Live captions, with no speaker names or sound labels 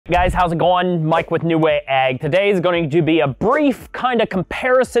Guys, how's it going? Mike with NuWay Ag. Today is going to be a brief kind of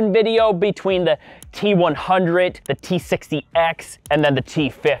comparison video between the T100, the T60X, and then the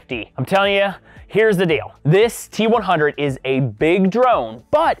T50. I'm telling you, here's the deal. This T100 is a big drone,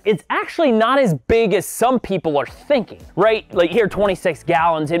 but it's actually not as big as some people are thinking, right? Like here, 26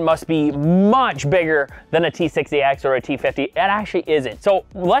 gallons, it must be much bigger than a T60X or a T50. It actually isn't. So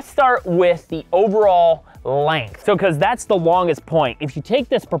let's start with the overall length. So, because that's the longest point. If you take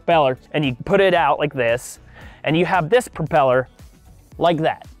this propeller and you put it out like this, and you have this propeller like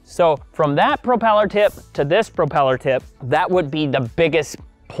that. So from that propeller tip to this propeller tip, that would be the biggest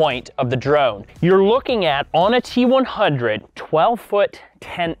point of the drone. You're looking at, on a T100, 12 foot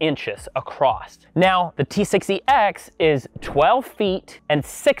 10 inches across. Now the T60X is 12 feet and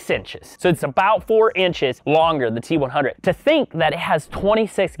 6 inches. So it's about 4 inches longer, the T100. To think that it has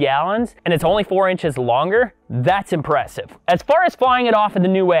 26 gallons and it's only 4 inches longer, that's impressive. As far as flying it off of the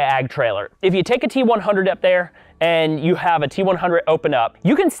NuWay Ag trailer, if you take a T100 up there and you have a T100 open up,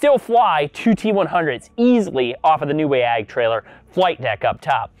 you can still fly 2 T100s easily off of the NuWay Ag trailer flight deck up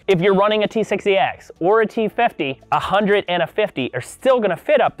top. If you're running a T60X or a T50, 100 and a 50 are still gonna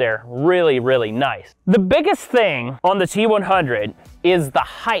fit up there really, really nice. The biggest thing on the T100 is the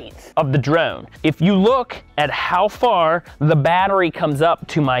height of the drone. If you look at how far the battery comes up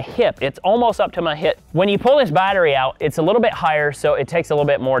to my hip, it's almost up to my hip. When you pull this battery out, it's a little bit higher, so it takes a little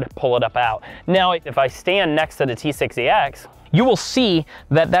bit more to pull it up out. Now, if I stand next to the T60X, you will see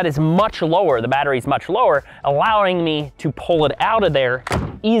that that is much lower, the battery is much lower, allowing me to pull it out of there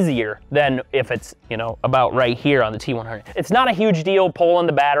easier than if it's, you know, about right here on the T100. It's not a huge deal pulling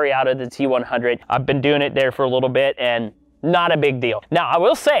the battery out of the T100. I've been doing it there for a little bit and not a big deal. Now, I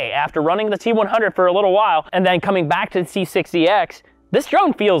will say, after running the T100 for a little while and then coming back to the T60X, this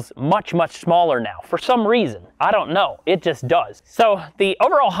drone feels much, much smaller now for some reason. I don't know, it just does. So the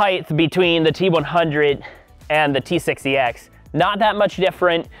overall height between the T100 and the T60X, not that much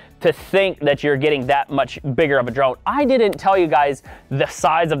different. To think that you're getting that much bigger of a drone. I didn't tell you guys the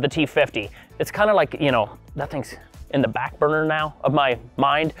size of the T50. It's kind of like, you know, that thing's in the back burner now of my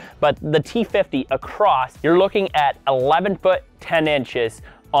mind, but the T50 across, you're looking at 11 foot 10 inches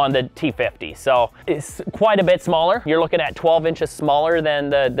on the T50. So it's quite a bit smaller. You're looking at 12 inches smaller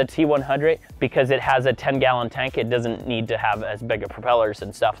than the T100 because it has a 10-gallon tank. It doesn't need to have as big of propellers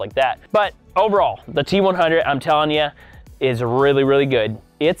and stuff like that. But overall, the T100, I'm telling you, is really, really good.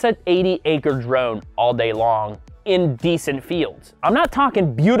 It's an 80-acre drone all day long in decent fields. I'm not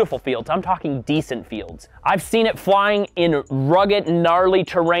talking beautiful fields, I'm talking decent fields. I've seen it flying in rugged, gnarly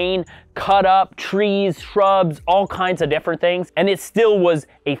terrain, cut up trees, shrubs, all kinds of different things, and it still was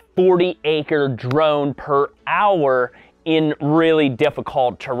a 40-acre drone per hour in really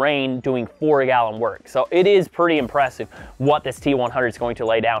difficult terrain doing 4-gallon work. So it is pretty impressive what this T100 is going to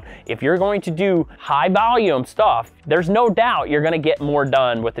lay down. If you're going to do high volume stuff, there's no doubt you're gonna get more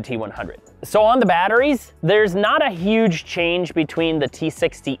done with the T100. So on the batteries, there's not a huge change between the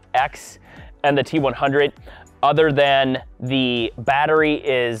T60X and the T100, other than the battery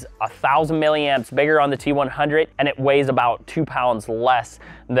is 1,000 milliamps bigger on the T100 and it weighs about 2 pounds less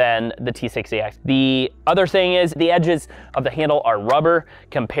than the T60X. The other thing is the edges of the handle are rubber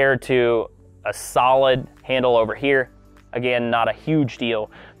compared to a solid handle over here. Again, not a huge deal,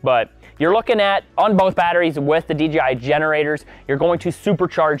 but you're looking at, on both batteries with the DJI generators, you're going to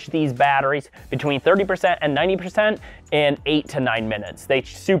supercharge these batteries between 30% and 90% in 8 to 9 minutes. They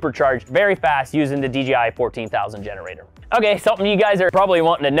supercharge very fast using the DJI 14,000 generator. Okay, something you guys are probably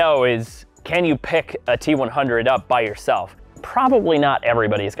wanting to know is, can you pick a T100 up by yourself? Probably not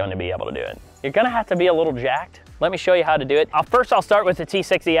everybody is going to be able to do it. You're gonna have to be a little jacked. Let me show you how to do it. First, I'll start with the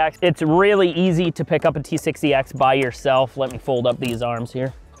T60X. It's really easy to pick up a T60X by yourself. Let me fold up these arms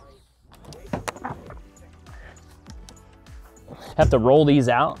here. Have to roll these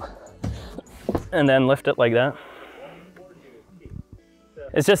out and then lift it like that.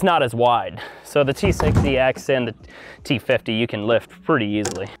 It's just not as wide. So the T60X and the T50 you can lift pretty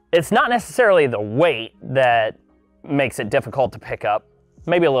easily. It's not necessarily the weight that makes it difficult to pick up.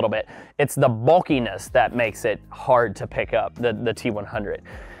 Maybe a little bit. It's the bulkiness that makes it hard to pick up, the T100.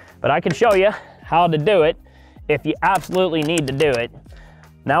 But I can show you how to do it if you absolutely need to do it.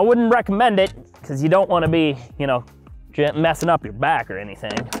 Now, I wouldn't recommend it because you don't want to be, you know, messing up your back or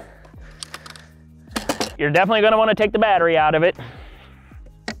anything. You're definitely going to want to take the battery out of it.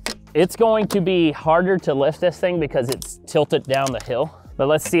 It's going to be harder to lift this thing because it's tilted down the hill, but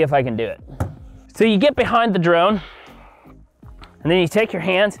let's see if I can do it. So you get behind the drone, and then you take your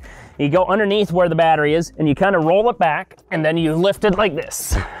hands, you go underneath where the battery is, and you kind of roll it back, and then you lift it like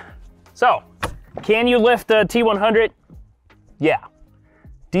this. So, can you lift the T100? Yeah.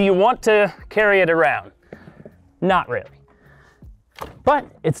 Do you want to carry it around? Not really, but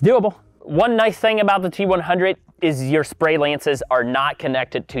it's doable. One nice thing about the T100 is your spray lances are not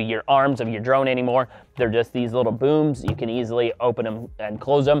connected to your arms of your drone anymore. They're just these little booms. You can easily open them and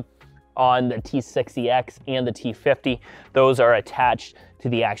close them. On the T60X and the T50, those are attached to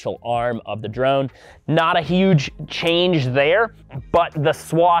the actual arm of the drone. Not a huge change there, but the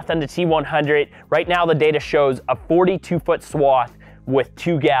swath on the T100, right now the data shows a 42-foot swath with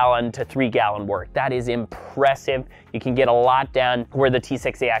 2-gallon to 3-gallon work. That is impressive. You can get a lot done, where the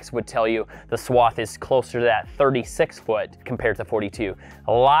T60X would tell you the swath is closer to that 36-foot compared to 42.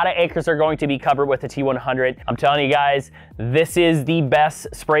 A lot of acres are going to be covered with the T100. I'm telling you guys, this is the best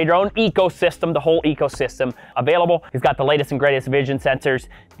spray drone ecosystem, the whole ecosystem available. It's got the latest and greatest vision sensors,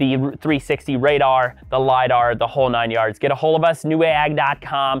 the 360 radar, the LiDAR, the whole 9 yards. Get a hold of us,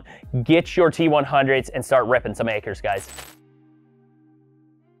 NuWayAg.com. Get your T100s and start ripping some acres, guys.